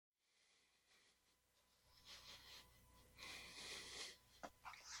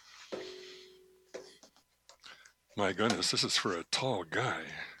My goodness, this is for a tall guy.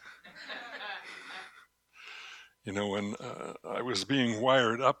 You know, when I was being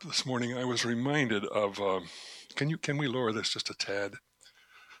wired up this morning, I was reminded of. Can we lower this just a tad?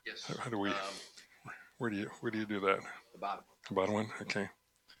 Yes. How do we? Where do you do that? The bottom. The bottom one. Okay.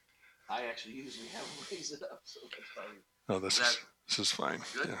 I actually usually have them raise it up, so that's probably. No, this is fine.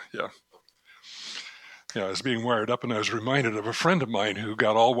 Good? Yeah. I was being wired up, and I was reminded of a friend of mine who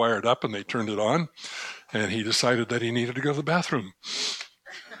got all wired up, and they turned it on, and he decided that he needed to go to the bathroom.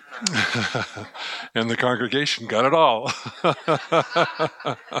 And the congregation got it all.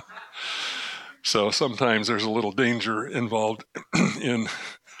 So sometimes there's a little danger involved in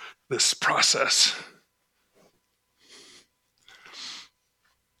this process.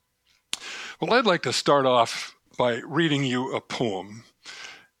 Well, I'd like to start off by reading you a poem.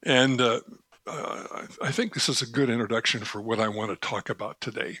 And I think this is a good introduction for what I want to talk about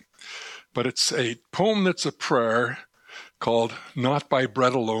today. But it's a poem that's a prayer called Not by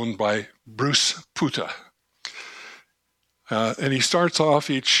Bread Alone by Bruce Puta. And he starts off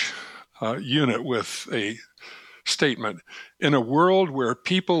each unit with a statement. In a world where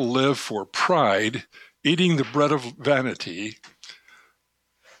people live for pride, eating the bread of vanity,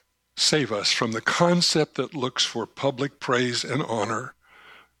 save us from the concept that looks for public praise and honor,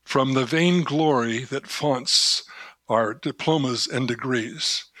 from the vainglory that fonts our diplomas and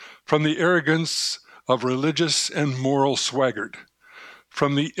degrees, from the arrogance of religious and moral swaggart,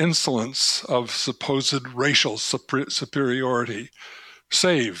 from the insolence of supposed racial superiority.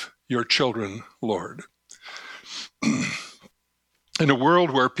 Save your children, Lord. In a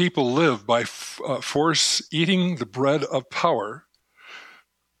world where people live by force eating the bread of power,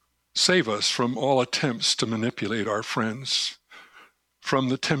 save us from all attempts to manipulate our friends, from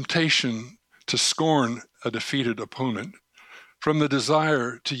the temptation to scorn a defeated opponent, from the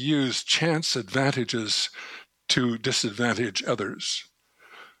desire to use chance advantages to disadvantage others,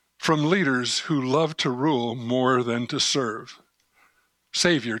 from leaders who love to rule more than to serve.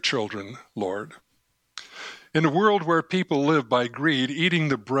 Save your children, Lord. In a world where people live by greed, eating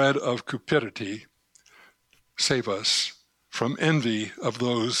the bread of cupidity, save us from envy of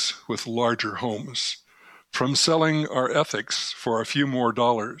those with larger homes, from selling our ethics for a few more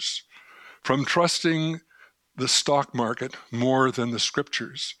dollars, from trusting the stock market more than the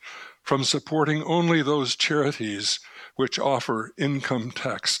scriptures, from supporting only those charities which offer income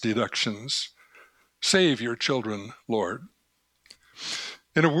tax deductions. Save your children, Lord.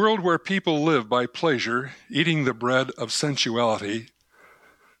 In a world where people live by pleasure, eating the bread of sensuality,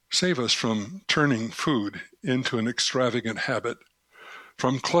 save us from turning food into an extravagant habit,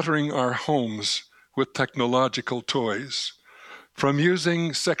 from cluttering our homes with technological toys, from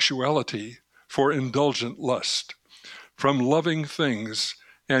using sexuality for indulgent lust, from loving things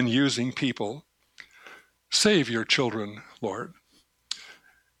and using people. Save your children, Lord.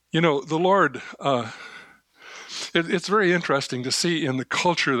 You know, the Lord, it's very interesting to see in the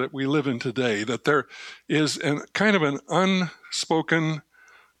culture that we live in today that there is kind of an unspoken,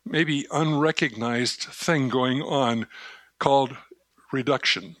 maybe unrecognized thing going on called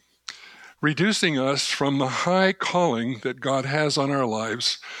reduction. Reducing us from the high calling that God has on our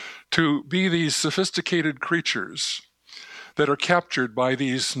lives to be these sophisticated creatures that are captured by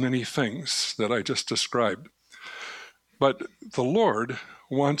these many things that I just described. But the Lord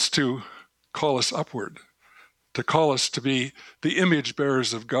wants to call us upward, to call us to be the image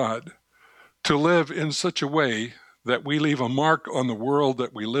bearers of God, to live in such a way that we leave a mark on the world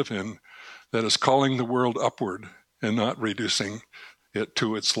that we live in that is calling the world upward and not reducing it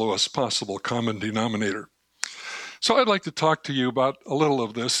to its lowest possible common denominator. So I'd like to talk to you about a little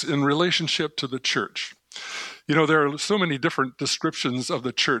of this in relationship to the church. You know, there are so many different descriptions of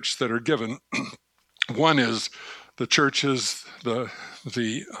the church that are given. One is the church is the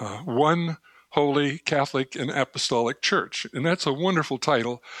one holy Catholic and apostolic church, and that's a wonderful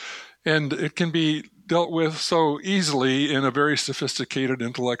title, and it can be dealt with so easily in a very sophisticated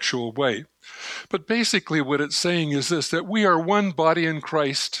intellectual way. But basically what it's saying is this, that we are one body in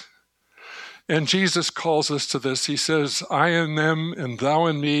Christ. And Jesus calls us to this. He says, I in them and thou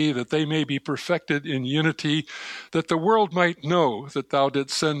in me, that they may be perfected in unity, that the world might know that thou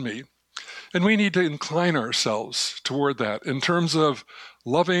didst send me. And we need to incline ourselves toward that in terms of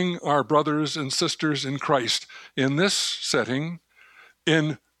loving our brothers and sisters in Christ in this setting,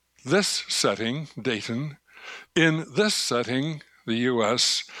 Dayton, in this setting, the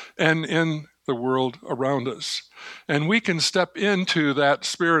U.S., and in the world around us. And we can step into that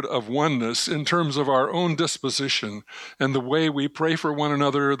spirit of oneness in terms of our own disposition and the way we pray for one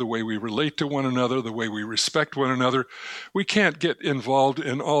another, the way we relate to one another, the way we respect one another. We can't get involved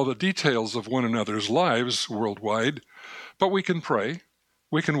in all the details of one another's lives worldwide, but we can pray,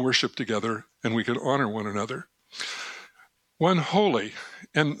 we can worship together, and we can honor one another. One holy,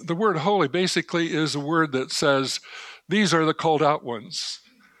 and the word holy basically is a word that says, these are the called out ones.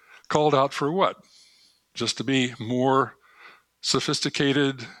 Called out for what? Just to be more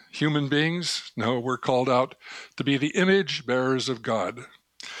sophisticated human beings? No, we're called out to be the image bearers of God.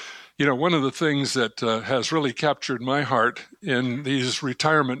 You know, one of the things that has really captured my heart in these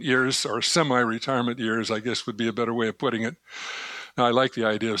retirement years, or semi-retirement years, I guess would be a better way of putting it. Now, I like the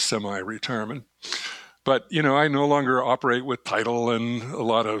idea of semi-retirement. But, you know, I no longer operate with title and a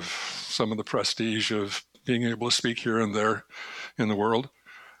lot of some of the prestige of being able to speak here and there in the world.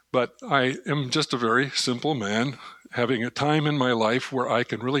 But I am just a very simple man, having a time in my life where I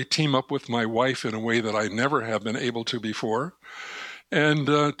can really team up with my wife in a way that I never have been able to before, and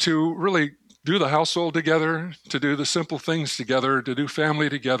to really do the household together, to do the simple things together, to do family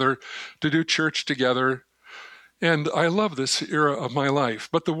together, to do church together. And I love this era of my life.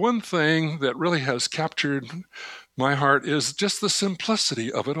 But the one thing that really has captured my heart is just the simplicity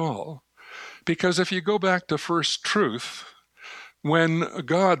of it all. Because if you go back to first truth, when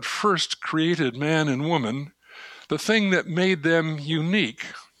God first created man and woman, the thing that made them unique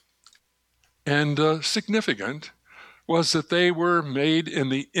and significant was that they were made in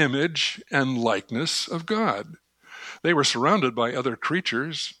the image and likeness of God. They were surrounded by other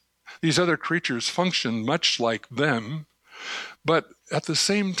creatures. These other creatures functioned much like them, but at the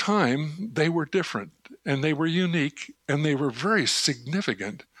same time, they were different, and they were unique, and they were very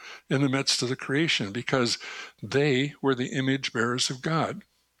significant in the midst of the creation because they were the image bearers of God.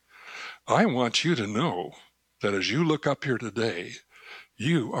 I want you to know that as you look up here today,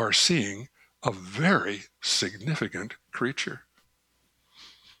 you are seeing a very significant creature.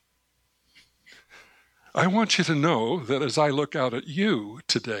 I want you to know that as I look out at you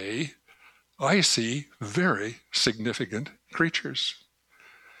today, I see very significant creatures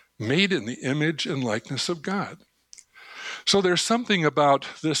made in the image and likeness of God. So there's something about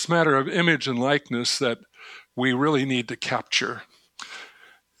this matter of image and likeness that we really need to capture.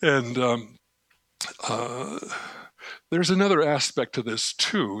 And there's another aspect to this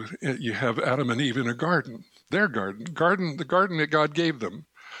too. You have Adam and Eve in a garden, their garden, the garden that God gave them,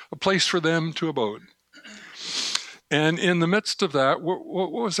 a place for them to abode. And in the midst of that,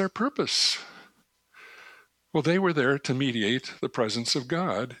 what was their purpose? Well, they were there to mediate the presence of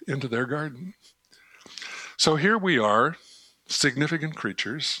God into their garden. So here we are, significant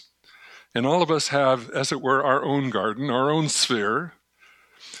creatures, and all of us have, as it were, our own garden, our own sphere,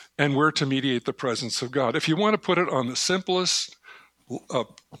 and we're to mediate the presence of God. If you want to put it on the simplest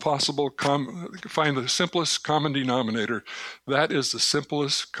possible, find the simplest common denominator, that is the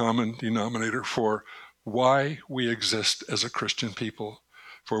simplest common denominator for why we exist as a Christian people.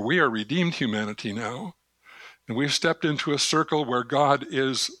 For we are redeemed humanity now, and we've stepped into a circle where God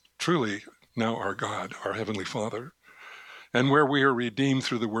is truly now our God, our Heavenly Father, and where we are redeemed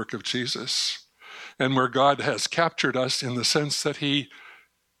through the work of Jesus, and where God has captured us in the sense that He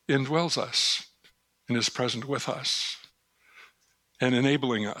indwells us and is present with us and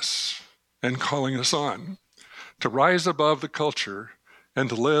enabling us and calling us on to rise above the culture and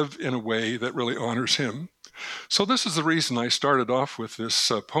to live in a way that really honors Him. So this is the reason I started off with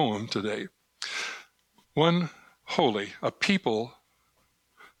this poem today. One holy, a people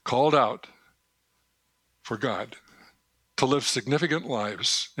called out for God to live significant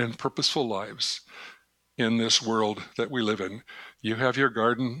lives and purposeful lives in this world that we live in. You have your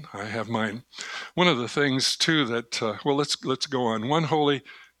garden, I have mine. One of the things too that, let's go on. One holy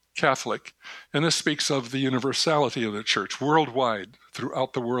Catholic, and this speaks of the universality of the church worldwide,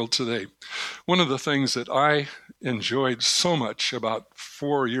 throughout the world today. One of the things that I enjoyed so much about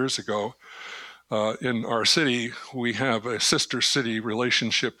 4 years ago, in our city, we have a sister city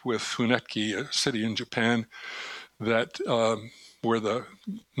relationship with Funetki, a city in Japan, that where the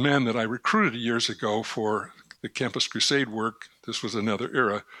man that I recruited years ago for the Campus Crusade work, this was another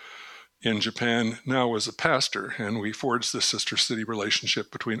era in Japan, now was a pastor, and we forged this sister city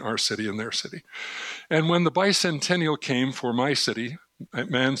relationship between our city and their city. And when the bicentennial came for my city,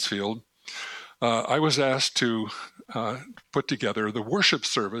 at Mansfield, I was asked to put together the worship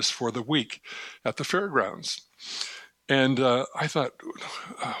service for the week at the fairgrounds. And I thought,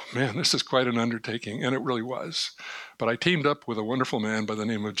 oh, man, this is quite an undertaking, and it really was. But I teamed up with a wonderful man by the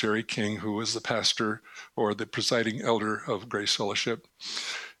name of Jerry King, who was the pastor or the presiding elder of Grace Fellowship.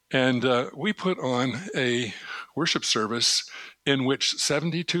 And we put on a worship service in which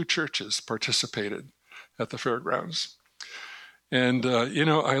 72 churches participated at the fairgrounds. And,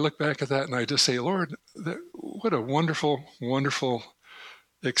 I look back at that and I just say, Lord, what a wonderful, wonderful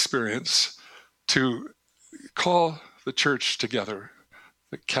experience to call the church together,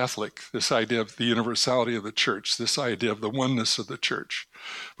 the Catholic, this idea of the universality of the church, this idea of the oneness of the church.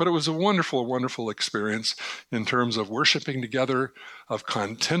 But it was a wonderful, wonderful experience in terms of worshiping together, of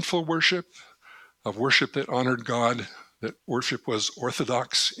contentful worship, of worship that honored God, that worship was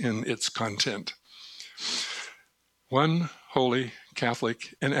orthodox in its content. One holy,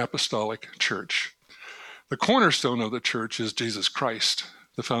 Catholic, and apostolic church. The cornerstone of the church is Jesus Christ.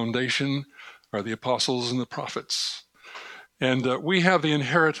 The foundation are the apostles and the prophets. And we have the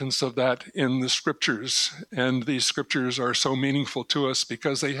inheritance of that in the scriptures. And these scriptures are so meaningful to us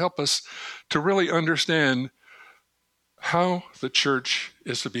because they help us to really understand how the church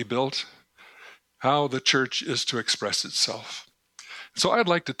is to be built, how the church is to express itself. So I'd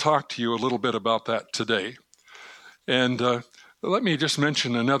like to talk to you a little bit about that today. And let me just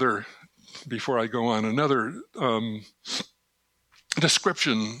mention before I go on, another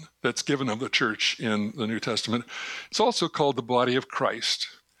description that's given of the church in the New Testament. It's also called the body of Christ.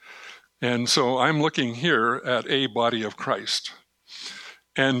 And so I'm looking here at a body of Christ.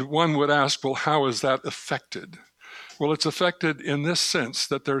 And one would ask, well, how is that affected? Well, it's affected in this sense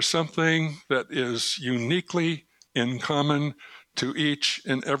that there's something that is uniquely in common to each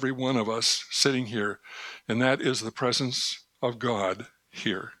and every one of us sitting here, and that is the presence of God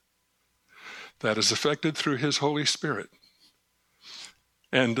here. That is affected through His Holy Spirit.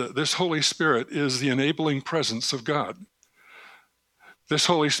 And this Holy Spirit is the enabling presence of God. This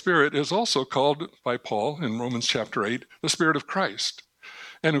Holy Spirit is also called by Paul in Romans chapter 8, the Spirit of Christ.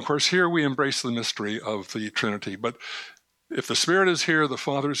 And of course, here we embrace the mystery of the Trinity. But if the Spirit is here, the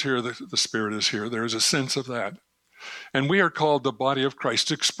Father is here, the Spirit is here. There is a sense of that. And we are called the body of Christ,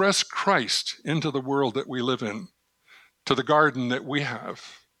 to express Christ into the world that we live in, to the garden that we have.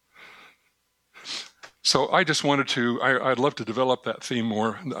 So I just wanted to, I'd love to develop that theme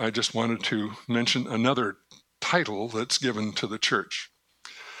more. I just wanted to mention another title that's given to the church.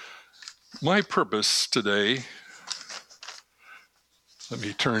 My purpose today, let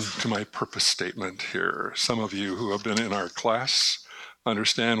me turn to my purpose statement here. Some of you who have been in our class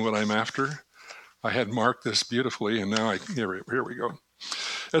understand what I'm after. I had marked this beautifully, and now here we go.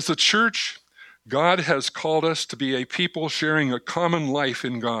 As the church, God has called us to be a people sharing a common life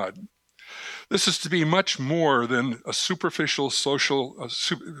in God. This is to be much more than superficial social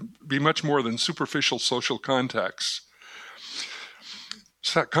contacts.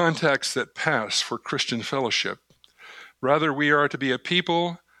 Contacts that pass for Christian fellowship. Rather, we are to be a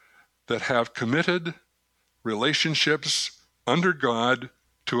people that have committed relationships under God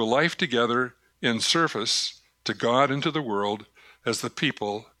to a life together in service to God and to the world as the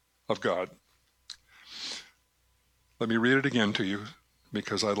people of God. Let me read it again to you,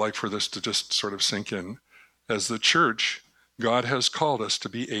 because I'd like for this to just sort of sink in. As the church, God has called us to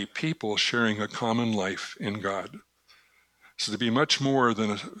be a people sharing a common life in God. So to be much more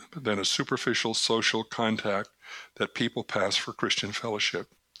than a superficial social contact that people pass for Christian fellowship.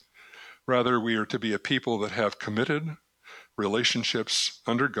 Rather, we are to be a people that have committed relationships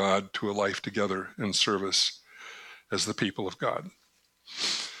under God to a life together in service as the people of God.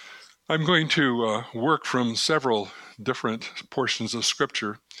 I'm going to work from several different portions of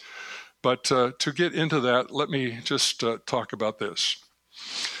Scripture, but to get into that, let me just talk about this.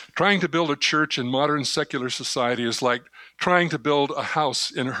 Trying to build a church in modern secular society is like trying to build a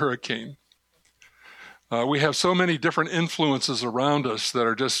house in a hurricane. We have so many different influences around us that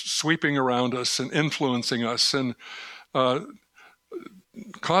are just sweeping around us and influencing us and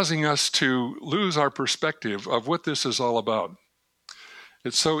causing us to lose our perspective of what this is all about.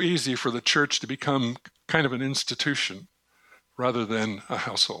 It's so easy for the church to become kind of an institution rather than a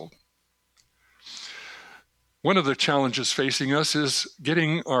household. One of the challenges facing us is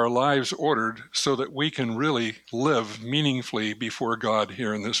getting our lives ordered so that we can really live meaningfully before God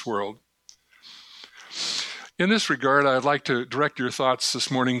here in this world. In this regard, I'd like to direct your thoughts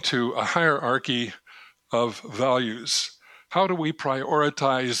this morning to a hierarchy of values. How do we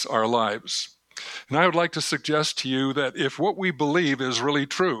prioritize our lives? And I would like to suggest to you that if what we believe is really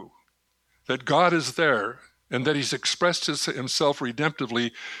true, that God is there and that He's expressed Himself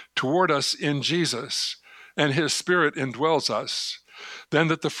redemptively toward us in Jesus, and His Spirit indwells us, then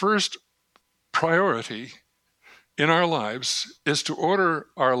that the first priority in our lives is to order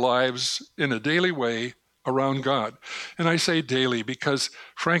our lives in a daily way around God. And I say daily because,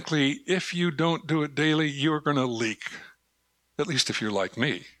 frankly, if you don't do it daily, you're going to leak, at least if you're like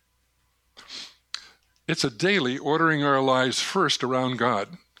me. It's a daily ordering our lives first around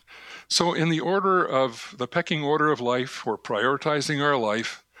God. So in the pecking order of life, or prioritizing our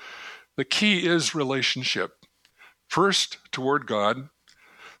life, the key is relationship. First, toward God.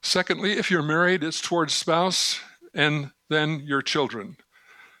 Secondly, if you're married, it's towards spouse, and then your children,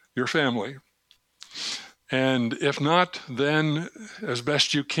 your family. And if not, then as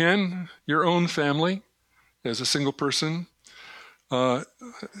best you can, your own family as a single person,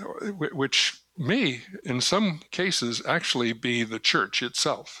 which may, in some cases, actually be the church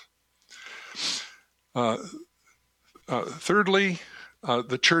itself. Thirdly,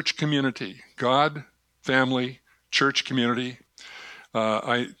 the church community. God, family, church community.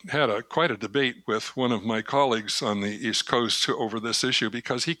 I had quite a debate with one of my colleagues on the East Coast over this issue,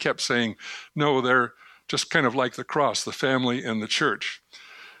 because he kept saying, no, they're just kind of like the cross, the family and the church.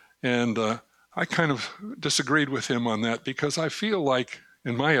 And I kind of disagreed with him on that, because I feel like,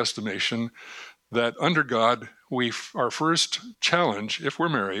 in my estimation, that under God, our first challenge, if we're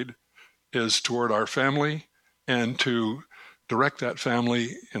married, is toward our family, and to direct that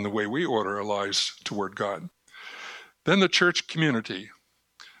family in the way we order our lives toward God. Then the church community.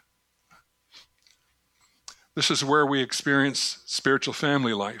 This is where we experience spiritual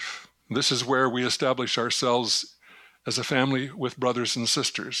family life. This is where we establish ourselves as a family with brothers and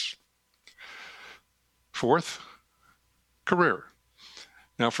sisters. Fourth, career.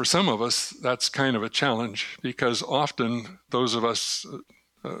 Now, for some of us, that's kind of a challenge, because often those of us,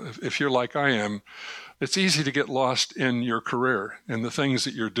 if you're like I am, it's easy to get lost in your career and the things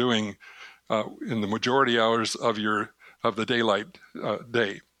that you're doing in the majority hours of the daylight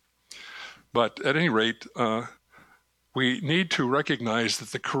day. But at any rate, we need to recognize that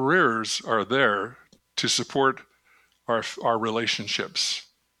the careers are there to support our relationships.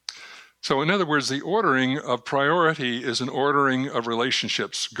 So in other words, the ordering of priority is an ordering of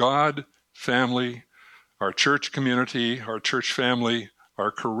relationships. God, family, our church community, our church family,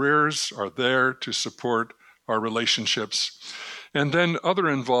 our careers are there to support our relationships. And then other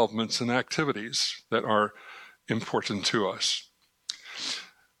involvements and activities that are important to us.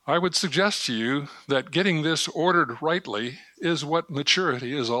 I would suggest to you that getting this ordered rightly is what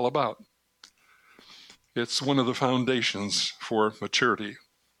maturity is all about. It's one of the foundations for maturity.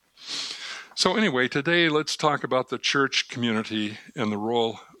 So anyway, today let's talk about the church community and the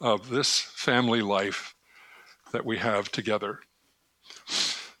role of this family life that we have together.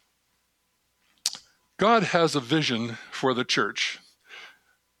 God has a vision for the church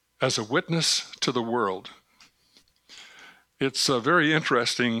as a witness to the world. It's very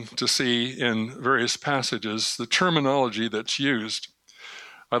interesting to see in various passages the terminology that's used.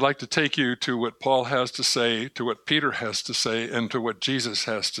 I'd like to take you to what Paul has to say, to what Peter has to say, and to what Jesus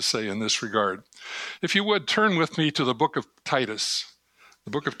has to say in this regard. If you would, turn with me to the book of Titus,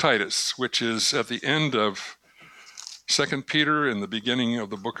 which is at the end of 2 Peter and the beginning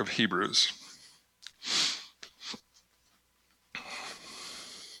of the book of Hebrews.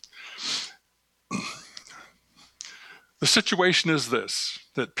 The situation is this,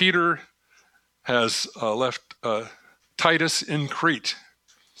 that Peter has left Titus in Crete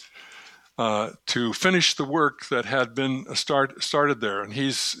to finish the work that had been started there. And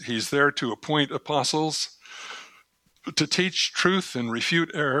he's there to appoint apostles, to teach truth and refute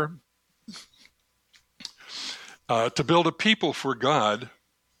error, to build a people for God.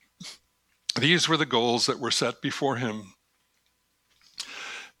 These were the goals that were set before him.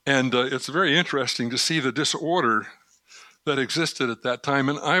 And it's very interesting to see the disorder that existed at that time.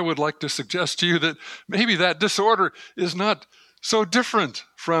 And I would like to suggest to you that maybe that disorder is not so different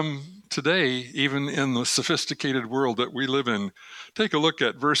from today, even in the sophisticated world that we live in. Take a look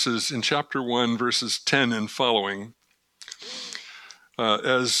at verses in chapter 1, verses 10 and following.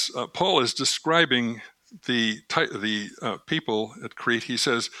 As Paul is describing the people at Crete, he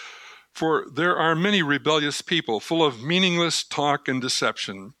says, "For there are many rebellious people, full of meaningless talk and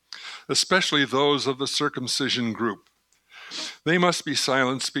deception, especially those of the circumcision group. They must be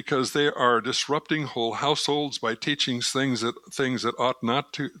silenced because they are disrupting whole households by teaching things that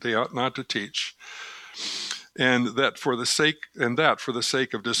they ought not to teach, and that for the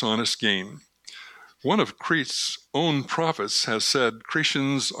sake of dishonest gain. One of Crete's own prophets has said,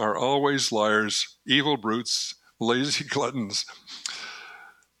 'Cretans are always liars, evil brutes, lazy gluttons.'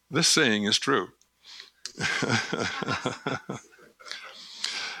 This saying is true.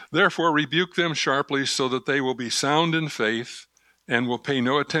 Therefore, rebuke them sharply so that they will be sound in faith and will pay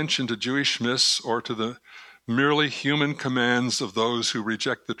no attention to Jewish myths or to the merely human commands of those who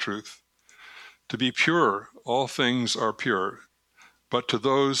reject the truth. To be pure, all things are pure. But to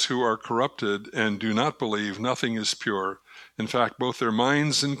those who are corrupted and do not believe, nothing is pure. In fact, both their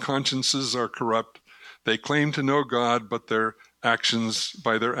minds and consciences are corrupt. They claim to know God, but by their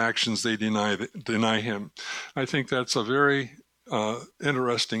actions, they deny him. I think that's a very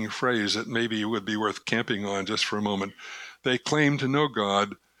interesting phrase that maybe would be worth camping on just for a moment. They claim to know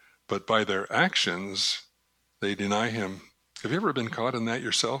God, but by their actions, they deny him. Have you ever been caught in that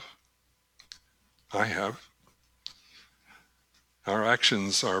yourself? I have. Our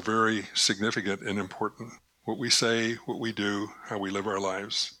actions are very significant and important. What we say, what we do, how we live our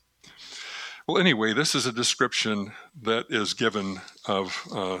lives. Well, anyway, this is a description that is given of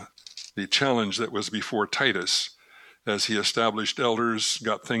the challenge that was before Titus as he established elders,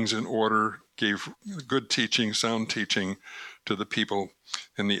 got things in order, gave good teaching, sound teaching to the people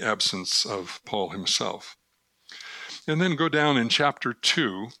in the absence of Paul himself. And then go down in chapter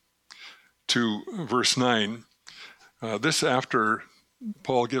 2 to verse 9. This after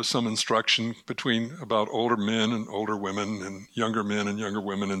Paul gives some instruction about older men and older women and younger men and younger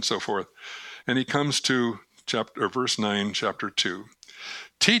women and so forth. And he comes to verse 9, chapter 2.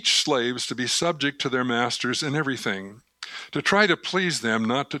 Teach slaves to be subject to their masters in everything, to try to please them,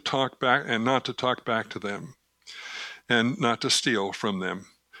 not to talk back to them, and not to steal from them,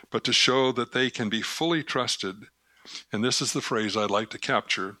 but to show that they can be fully trusted. And this is the phrase I'd like to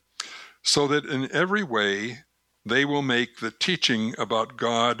capture, so that in every way they will make the teaching about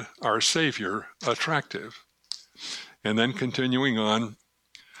God, our Savior, attractive. And then continuing on,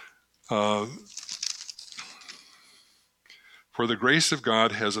 for the grace of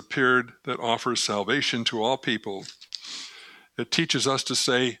God has appeared that offers salvation to all people. It teaches us to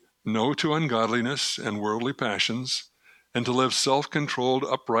say no to ungodliness and worldly passions, and to live self-controlled,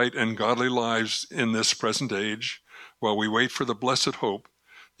 upright, and godly lives in this present age, while we wait for the blessed hope,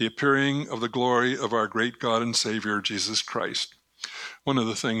 the appearing of the glory of our great God and Savior, Jesus Christ. One of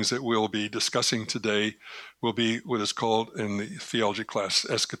the things that we'll be discussing today will be what is called in the theology class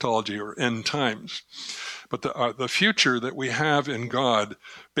eschatology, or end times. But the future that we have in God,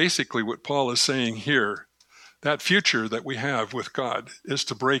 basically what Paul is saying here, that future that we have with God is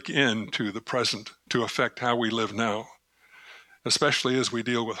to break into the present, to affect how we live now, especially as we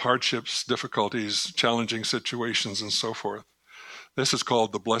deal with hardships, difficulties, challenging situations, and so forth. This is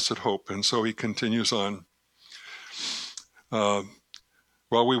called the blessed hope. And so he continues on.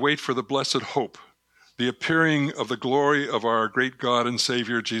 While we wait for the blessed hope, the appearing of the glory of our great God and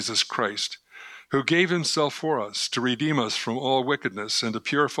Savior, Jesus Christ, who gave himself for us to redeem us from all wickedness and to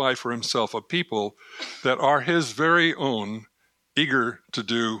purify for himself a people that are his very own, eager to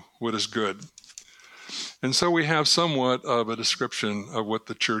do what is good. And so we have somewhat of a description of what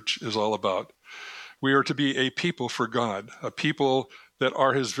the church is all about. We are to be a people for God, a people that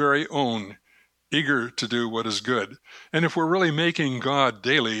are his very own, eager to do what is good. And if we're really making God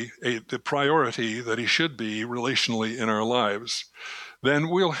daily the priority that he should be relationally in our lives, then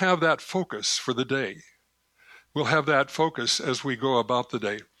we'll have that focus for the day. We'll have that focus as we go about the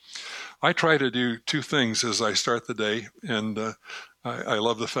day. I try to do two things as I start the day, and I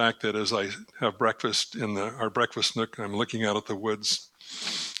love the fact that as I have breakfast in our breakfast nook, I'm looking out at the woods,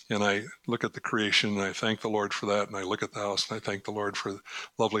 and I look at the creation, and I thank the Lord for that, and I look at the house, and I thank the Lord for the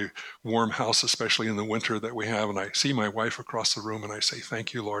lovely warm house, especially in the winter that we have, and I see my wife across the room, and I say,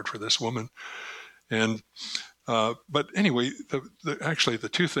 thank you, Lord, for this woman. And but anyway, actually the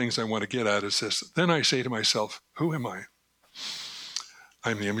two things I want to get at is this. Then I say to myself, who am I?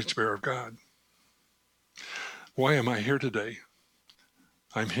 I'm the image bearer of God. Why am I here today?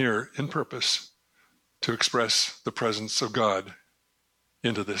 I'm here in purpose to express the presence of God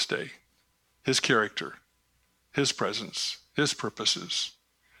into this day, his character, his presence, his purposes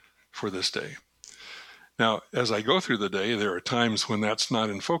for this day. Now, as I go through the day, there are times when that's not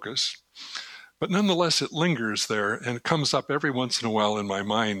in focus, but nonetheless, it lingers there and it comes up every once in a while in my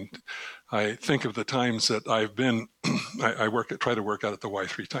mind. I think of the times that I've been, I try to work out at the Y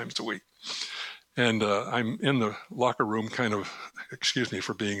 3 times a week. And I'm in the locker room kind of, excuse me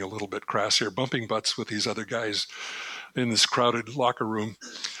for being a little bit crass here, bumping butts with these other guys in this crowded locker room.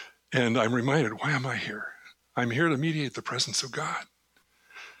 And I'm reminded, why am I here? I'm here to mediate the presence of God.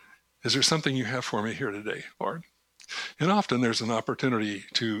 Is there something you have for me here today, Lord? And often there's an opportunity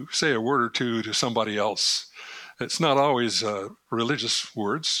to say a word or two to somebody else. It's not always religious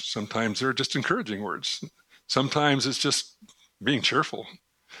words. Sometimes they're just encouraging words. Sometimes it's just being cheerful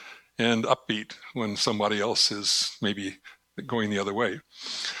and upbeat when somebody else is maybe going the other way.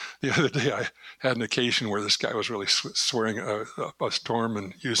 The other day I had an occasion where this guy was really swearing up a storm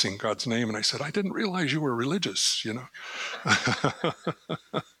and using God's name, and I said, I didn't realize you were religious, you know.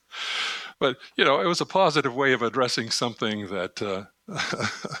 But, you know, it was a positive way of addressing something that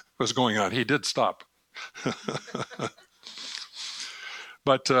was going on. He did stop.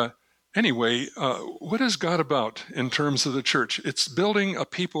 But anyway, what is God about in terms of the church? It's building a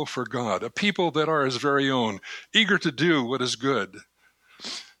people for God, a people that are his very own, eager to do what is good.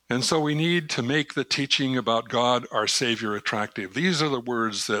 And so we need to make the teaching about God, our Savior, attractive. These are the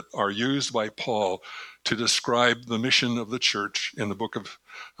words that are used by Paul to describe the mission of the church in the book of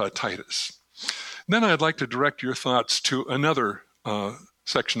Titus. Then I'd like to direct your thoughts to another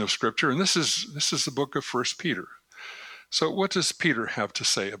section of Scripture, and this is the book of 1 Peter. So what does Peter have to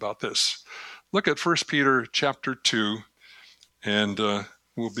say about this? Look at 1 Peter chapter 2, and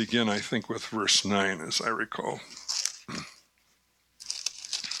we'll begin, I think, with verse 9, as I recall.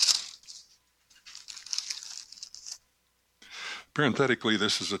 Parenthetically,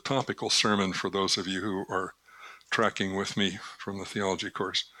 this is a topical sermon for those of you who are tracking with me from the theology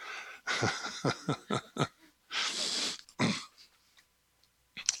course.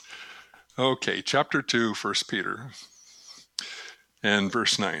 Okay, chapter 2, 1 Peter, and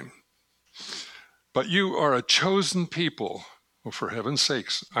verse 9. But you are a chosen people. Well, for heaven's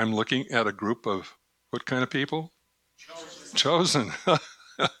sakes, I'm looking at a group of what kind of people? Chosen.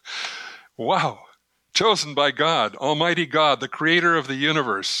 Wow. Chosen by God, Almighty God, the creator of the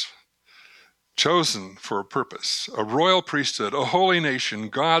universe. Chosen for a purpose, a royal priesthood, a holy nation,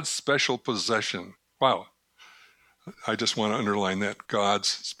 God's special possession. Wow. I just want to underline that, God's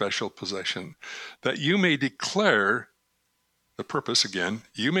special possession. That you may declare, the purpose again,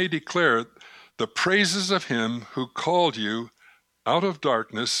 you may declare the praises of him who called you out of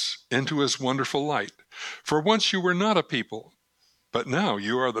darkness into his wonderful light. For once you were not a people, but now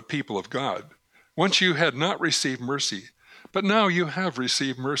you are the people of God. Once you had not received mercy, but now you have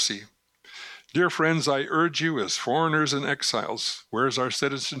received mercy. Dear friends, I urge you as foreigners and exiles, where is our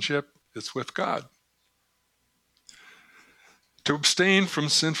citizenship? It's with God. To abstain from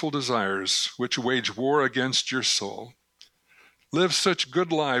sinful desires which wage war against your soul. Live such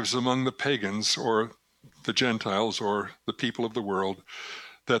good lives among the pagans or the Gentiles or the people of the world,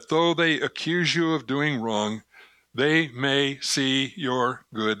 that though they accuse you of doing wrong, they may see your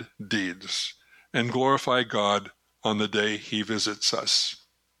good deeds and glorify God on the day he visits us.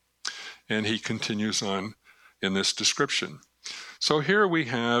 And he continues on in this description. So here we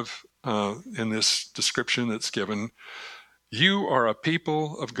have, in this description that's given, you are a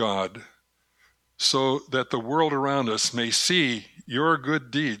people of God, so that the world around us may see your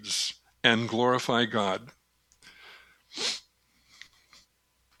good deeds and glorify God.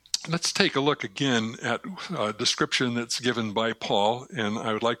 Let's take a look again at a description that's given by Paul, and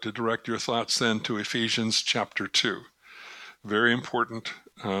I would like to direct your thoughts then to Ephesians chapter 2. Very important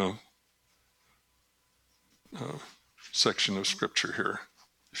section of Scripture here.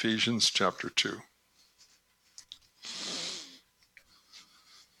 Ephesians chapter 2.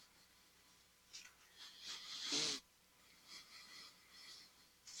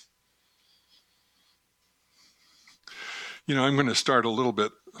 You know, I'm going to start a little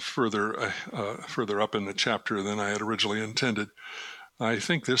bit further up in the chapter than I had originally intended. I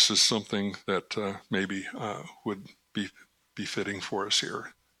think this is something that maybe would be fitting for us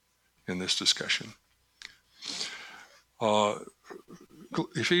here in this discussion.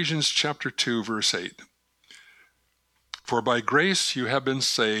 Ephesians chapter 2, verse 8. For by grace you have been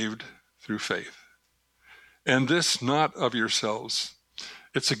saved through faith, and this not of yourselves.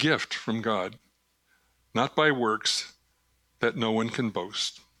 It's a gift from God, not by works, that no one can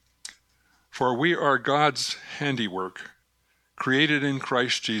boast. For we are God's handiwork, created in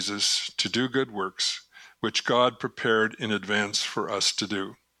Christ Jesus to do good works, which God prepared in advance for us to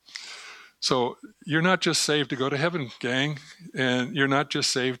do. So you're not just saved to go to heaven, gang, and you're not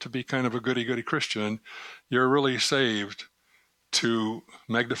just saved to be kind of a goody-goody Christian. You're really saved to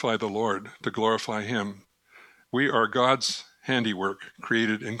magnify the Lord, to glorify him. We are God's handiwork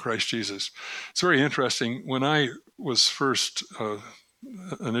created in Christ Jesus. It's very interesting. When I was first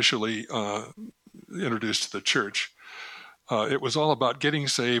initially introduced to the church, it was all about getting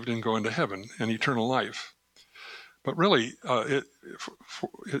saved and going to heaven and eternal life. But really,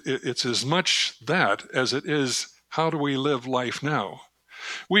 it's as much that as it is how do we live life now.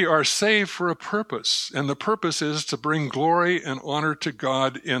 We are saved for a purpose, and the purpose is to bring glory and honor to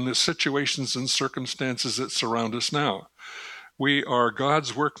God in the situations and circumstances that surround us now. We are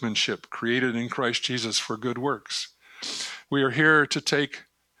God's workmanship, created in Christ Jesus for good works. We are here to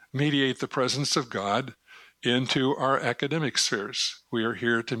mediate the presence of God into our academic spheres. We are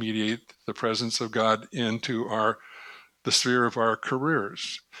here to mediate the presence of God into the sphere of our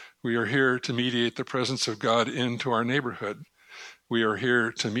careers. We are here to mediate the presence of God into our neighborhood. We are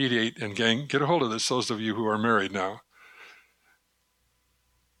here to mediate, and gang, get a hold of this, those of you who are married now.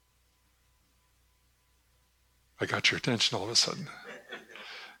 I got your attention all of a sudden.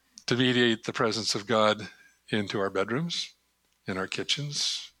 To mediate the presence of God into our bedrooms, in our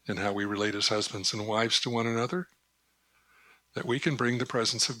kitchens, in how we relate as husbands and wives to one another, that we can bring the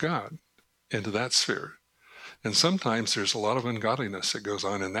presence of God into that sphere. And sometimes there's a lot of ungodliness that goes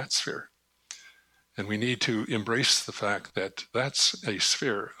on in that sphere. And we need to embrace the fact that that's a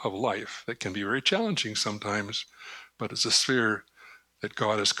sphere of life that can be very challenging sometimes, but it's a sphere that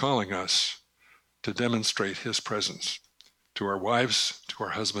God is calling us to demonstrate his presence to our wives, to our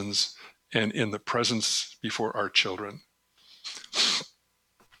husbands, and in the presence before our children.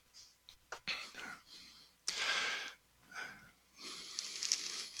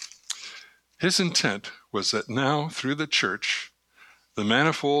 His intent was that now, through the church, the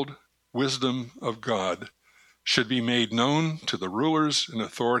manifold wisdom of God should be made known to the rulers and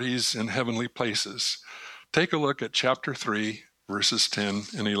authorities in heavenly places. Take a look at chapter 3, verses 10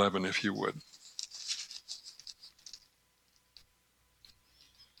 and 11, if you would.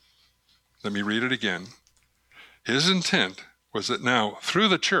 Let me read it again. His intent was that now, through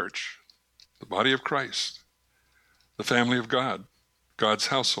the church, the body of Christ, the family of God, God's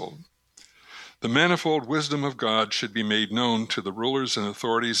household, the manifold wisdom of God should be made known to the rulers and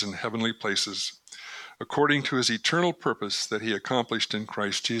authorities in heavenly places, according to his eternal purpose that he accomplished in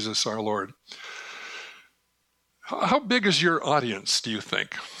Christ Jesus our Lord. How big is your audience, do you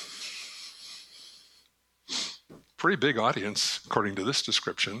think? Pretty big audience, according to this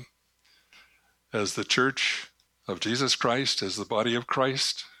description. As the church of Jesus Christ, as the body of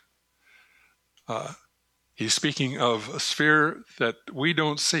Christ, he's speaking of a sphere that we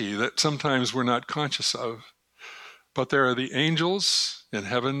don't see, that sometimes we're not conscious of. But there are the angels in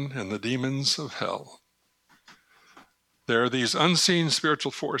heaven and the demons of hell. There are these unseen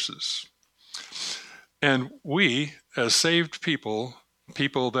spiritual forces. And we, as saved people,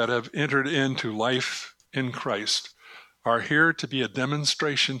 people that have entered into life in Christ, are here to be a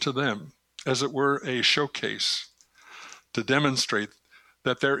demonstration to them, as it were a showcase, to demonstrate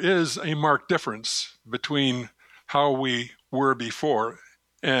that there is a marked difference between how we were before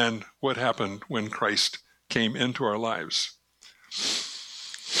and what happened when Christ came into our lives.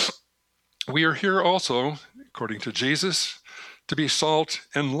 We are here also, according to Jesus, to be salt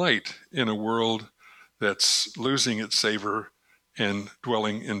and light in a world that's losing its savor and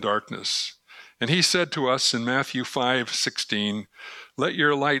dwelling in darkness. And he said to us in Matthew 5:16, "Let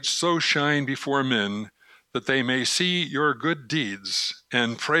your light so shine before men that they may see your good deeds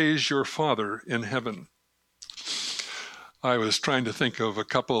and praise your Father in heaven." I was trying to think of a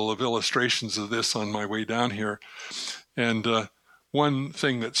couple of illustrations of this on my way down here. And one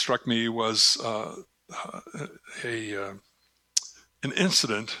thing that struck me was an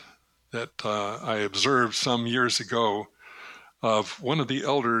incident that I observed some years ago of one of the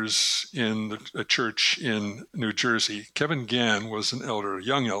elders in a church in New Jersey. Kevin Gann was an elder, a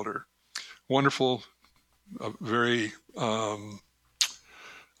young elder, wonderful, a very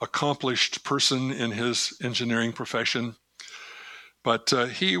accomplished person in his engineering profession. But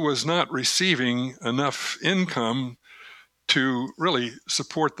he was not receiving enough income to really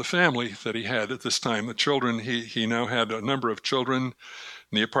support the family that he had at this time. The children, he now had a number of children. And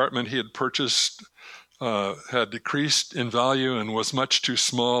the apartment he had purchased had decreased in value and was much too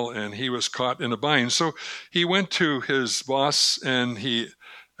small, and he was caught in a bind. So he went to his boss and he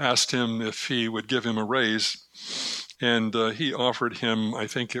asked him if he would give him a raise. And he offered him, I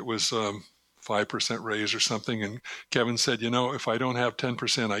think it was 5% raise or something. And Kevin said, if I don't have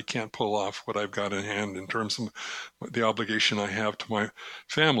 10%, I can't pull off what I've got in hand in terms of the obligation I have to my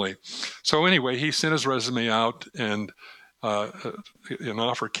family. So anyway, he sent his resume out, and an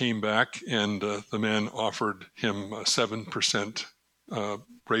offer came back, and the man offered him a 7%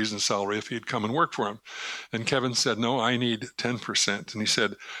 raise in salary if he'd come and work for him. And Kevin said, "No, I need 10%. And he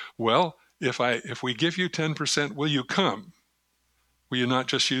said, "Well, if we give you 10%, will you come? Will you not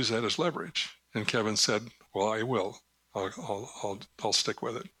just use that as leverage?" And Kevin said, "Well, I will. I'll stick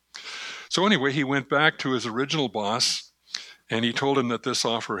with it." So anyway, he went back to his original boss, and he told him that this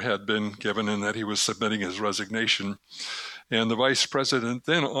offer had been given and that he was submitting his resignation. And the vice president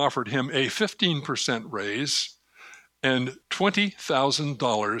then offered him a 15% raise and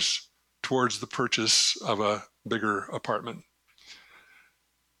 $20,000 towards the purchase of a bigger apartment.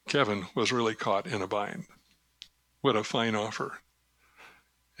 Kevin was really caught in a bind. What a fine offer.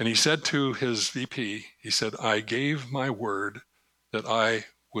 And he said to his VP, he said, "I gave my word that I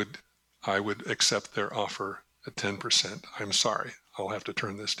would accept their offer at 10%. I'm sorry, I'll have to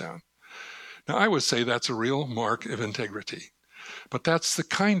turn this down." Now, I would say that's a real mark of integrity. But that's the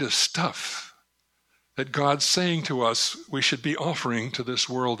kind of stuff that God's saying to us we should be offering to this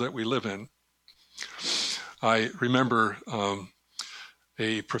world that we live in. I remember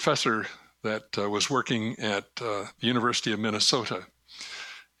a professor that was working at the University of Minnesota.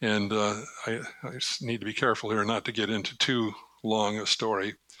 And I just need to be careful here not to get into too long a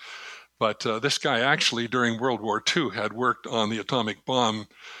story. But this guy actually, during World War II, had worked on the atomic bomb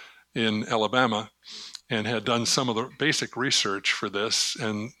in Alabama and had done some of the basic research for this.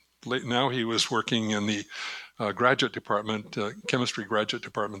 And now he was working in the graduate department, chemistry graduate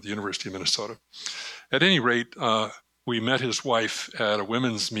department at the University of Minnesota. At any rate, we met his wife at a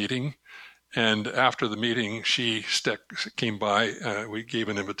women's meeting. And after the meeting, she came by. We gave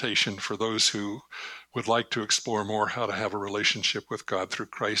an invitation for those who would like to explore more how to have a relationship with God through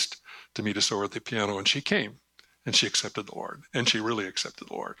Christ to meet us over at the piano. And she came, and she accepted the Lord. And she really accepted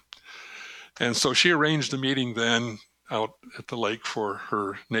the Lord. And so she arranged a meeting then out at the lake for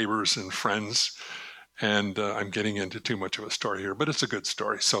her neighbors and friends. And I'm getting into too much of a story here, but it's a good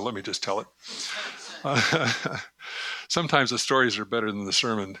story, so let me just tell it. Sometimes the stories are better than the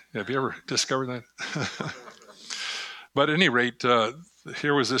sermon. Have you ever discovered that? But at any rate,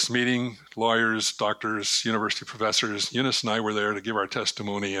 here was this meeting, lawyers, doctors, university professors. Eunice and I were there to give our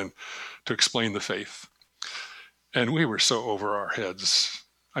testimony and to explain the faith. And we were so over our heads.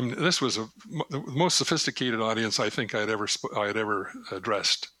 I mean, this was the most sophisticated audience I think I had ever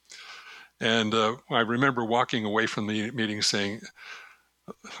addressed. And I remember walking away from the meeting saying,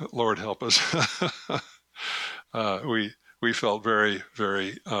 Lord, help us. We felt very,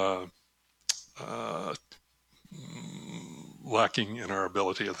 very lacking in our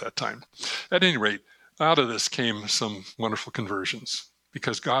ability at that time. At any rate, out of this came some wonderful conversions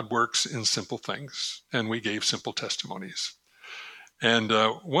because God works in simple things, and we gave simple testimonies. And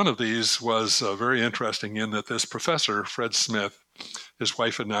one of these was very interesting in that this professor, Fred Smith, his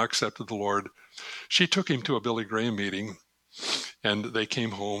wife had now accepted the Lord. She took him to a Billy Graham meeting, and they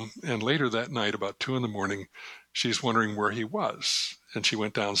came home. And later that night, about 2 a.m, she's wondering where he was. And she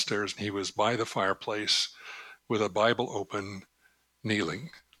went downstairs, and he was by the fireplace with a Bible open, kneeling,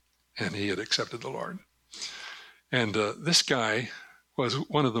 and he had accepted the Lord. And this guy was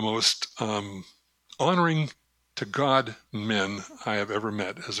one of the most honoring to God men I have ever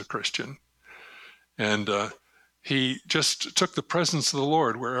met as a Christian. And he just took the presence of the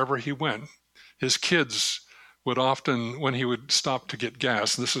Lord wherever he went. His kids would often, when he would stop to get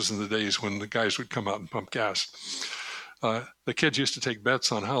gas, and this was in the days when the guys would come out and pump gas, the kids used to take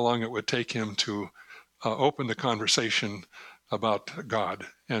bets on how long it would take him to open the conversation about God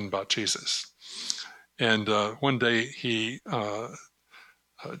and about Jesus. And one day he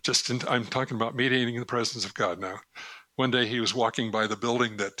I'm talking about mediating the presence of God now. One day he was walking by the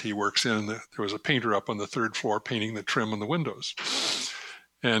building that he works in. There was a painter up on the 3rd floor painting the trim on the windows.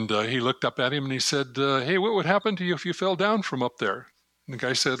 And he looked up at him and he said, hey, what would happen to you if you fell down from up there? And the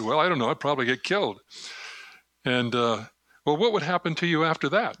guy said, well, I don't know. I'd probably get killed. And, well, what would happen to you after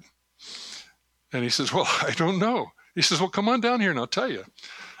that? And he says, well, I don't know. He says, well, come on down here and I'll tell you.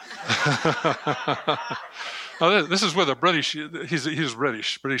 Now, this is with a he's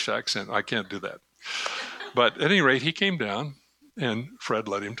British accent. I can't do that. But at any rate, he came down and Fred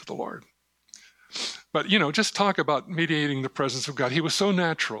led him to the Lord. But, just talk about mediating the presence of God. He was so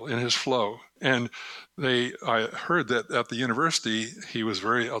natural in his flow. And I heard that at the university, he was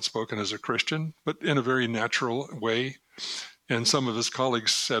very outspoken as a Christian, but in a very natural way. And some of his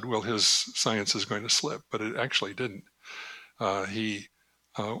colleagues said, well, his science is going to slip, but it actually didn't. He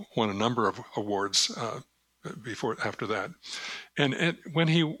won a number of awards after that. And when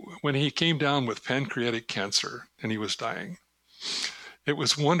he came down with pancreatic cancer and he was dying, it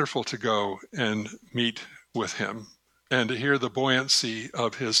was wonderful to go and meet with him and to hear the buoyancy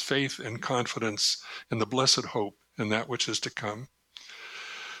of his faith and confidence in the blessed hope in that which is to come.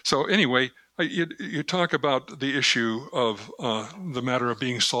 So anyway, you talk about the issue of the matter of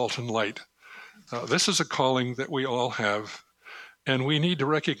being salt and light. This is a calling that we all have, and we need to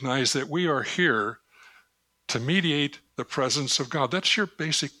recognize that we are here to mediate the presence of God. That's your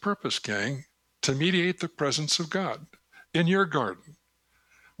basic purpose, gang, to mediate the presence of God in your garden,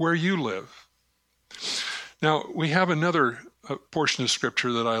 where you live. Now, we have another portion of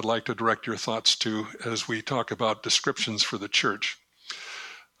Scripture that I'd like to direct your thoughts to as we talk about descriptions for the church.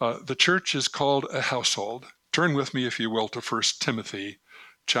 The church is called a household. Turn with me, if you will, to 1 Timothy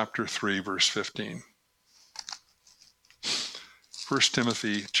chapter 3, verse 15. 1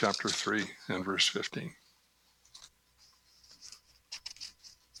 Timothy chapter 3 and verse 15.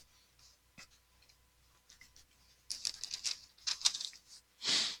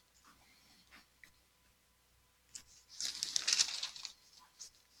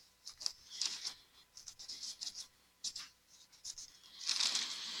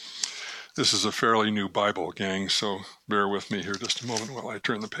 This is a fairly new Bible, gang, so bear with me here just a moment while I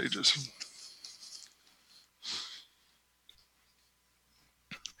turn the pages.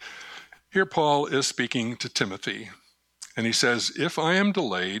 Here Paul is speaking to Timothy, and he says, "If I am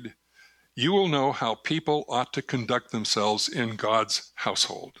delayed, you will know how people ought to conduct themselves in God's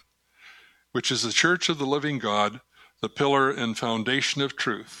household, which is the church of the living God, the pillar and foundation of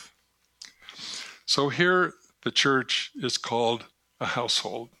truth." So here the church is called a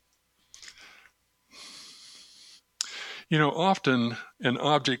household. You know, often an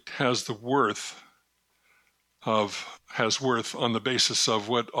object has worth on the basis of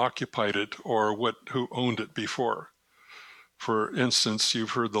what occupied it or who owned it before. For instance,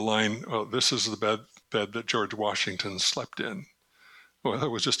 you've heard the line, "Oh, this is the bed that George Washington slept in." Well, that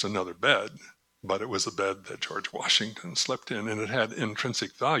was just another bed, but it was a bed that George Washington slept in, and it had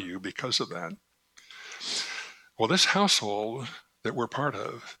intrinsic value because of that. Well, this household that we're part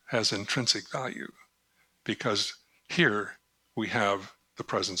of has intrinsic value because here we have the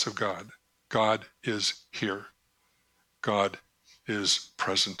presence of God. God is here. God is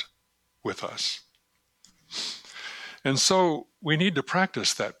present with us. And so we need to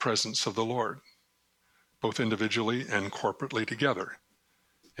practice that presence of the Lord, both individually and corporately together,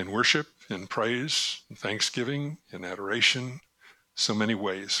 in worship, in praise, in thanksgiving, in adoration, so many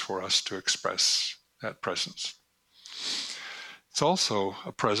ways for us to express that presence. It's also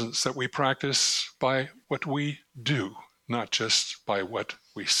a presence that we practice by what we do, not just by what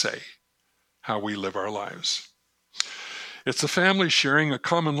we say, how we live our lives. It's a family sharing a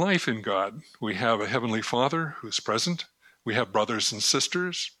common life in God. We have a Heavenly Father who's present. We have brothers and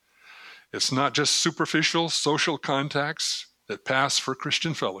sisters. It's not just superficial social contacts that pass for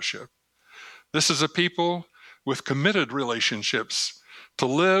Christian fellowship. This is a people with committed relationships to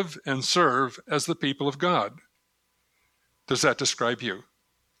live and serve as the people of God. Does that describe you?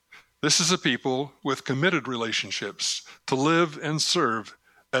 This is a people with committed relationships to live and serve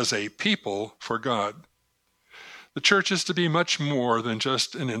as a people for God. The church is to be much more than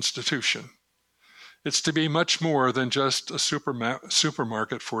just an institution. It's to be much more than just a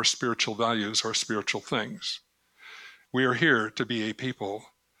supermarket for spiritual values or spiritual things. We are here to be a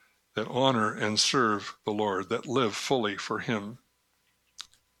people that honor and serve the Lord, that live fully for Him.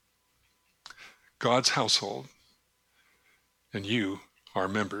 God's household, and you are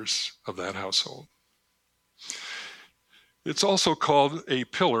members of that household. It's also called a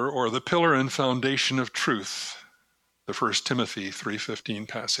pillar, or the pillar and foundation of truth, the 1 Timothy 3:15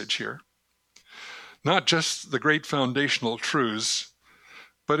 passage here. Not just the great foundational truths,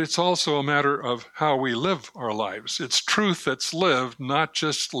 but it's also a matter of how we live our lives. It's truth that's lived, not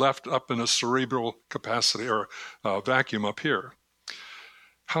just left up in a cerebral capacity or vacuum up here.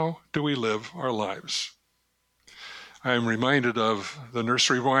 How do we live our lives? I am reminded of the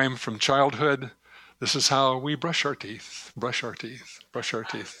nursery rhyme from childhood. This is how we brush our teeth, brush our teeth, brush our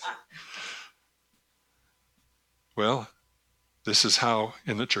teeth. Well, this is how,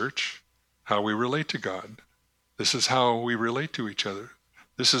 in the church, how we relate to God. This is how we relate to each other.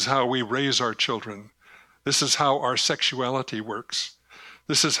 This is how we raise our children. This is how our sexuality works.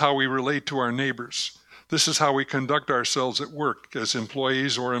 This is how we relate to our neighbors. This is how we conduct ourselves at work as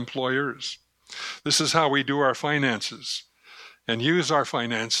employees or employers. This is how we do our finances and use our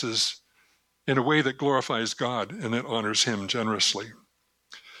finances in a way that glorifies God and that honors Him generously.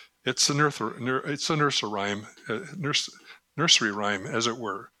 It's a nursery rhyme, as it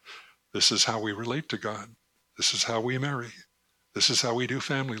were. This is how we relate to God. This is how we marry. This is how we do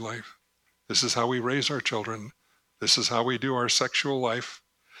family life. This is how we raise our children. This is how we do our sexual life.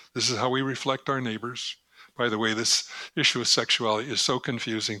 This is how we reflect our neighbors. By the way, this issue of sexuality is so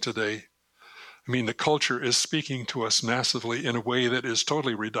confusing today. I mean, the culture is speaking to us massively in a way that is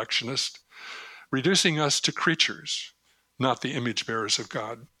totally reductionist, reducing us to creatures, not the image bearers of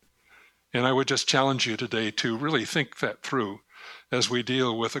God. And I would just challenge you today to really think that through as we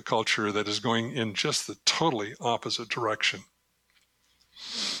deal with a culture that is going in just the totally opposite direction.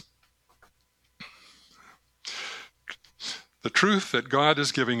 The truth that God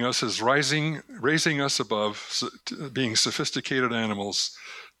is giving us is raising us above being sophisticated animals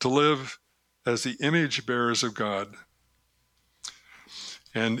to live as the image bearers of God.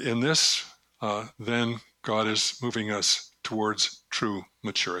 And in this, then God is moving us towards true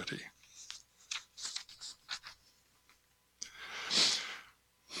maturity.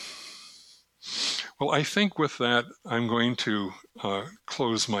 Well, I think with that, I'm going to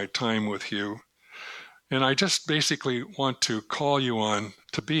close my time with you. And I just basically want to call you on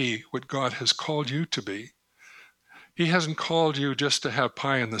to be what God has called you to be. He hasn't called you just to have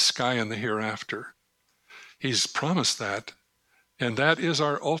pie in the sky in the hereafter. He's promised that, And that is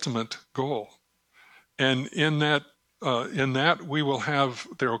our ultimate goal. And in that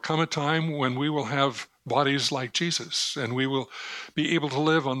there will come a time when we will have bodies like Jesus, and we will be able to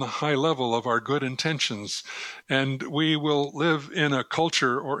live on the high level of our good intentions, and we will live in a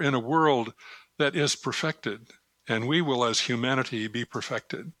culture or in a world that is perfected, and we will, as humanity, be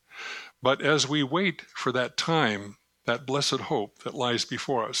perfected. But as we wait for that time, that blessed hope that lies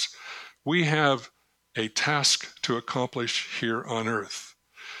before us, we have a task to accomplish here on earth.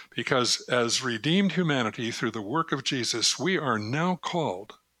 Because as redeemed humanity through the work of Jesus, we are now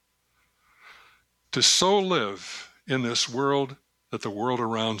called to so live in this world that the world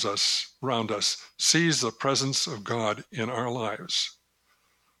around us sees the presence of God in our lives,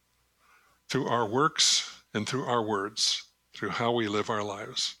 through our works and through our words, through how we live our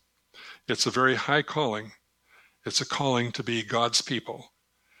lives. It's a very high calling. It's a calling to be God's people.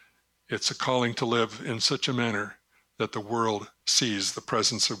 It's a calling to live in such a manner that the world sees the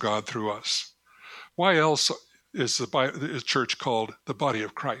presence of God through us. Why else is the church called the body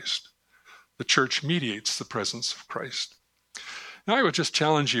of Christ? The church mediates the presence of Christ. Now I would just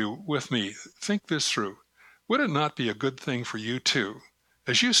challenge you with me, think this through. Would it not be a good thing for you too,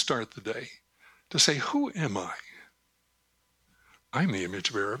 as you start the day, to say, who am I? I'm the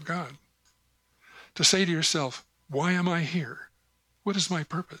image bearer of God. To say to yourself, why am I here? What is my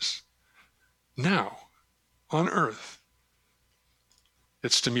purpose? Now, on earth,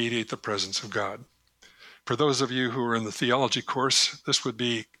 it's to mediate the presence of God. For those of you who are in the theology course, this would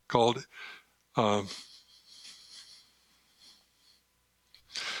be called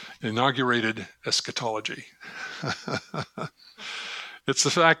inaugurated eschatology. It's the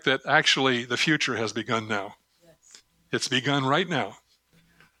fact that actually the future has begun now. Yes. It's begun right now.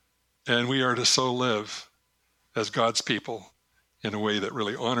 And we are to so live as God's people in a way that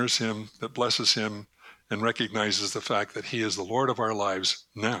really honors him, that blesses him, and recognizes the fact that he is the Lord of our lives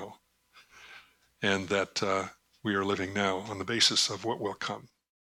now, and that we are living now on the basis of what will come.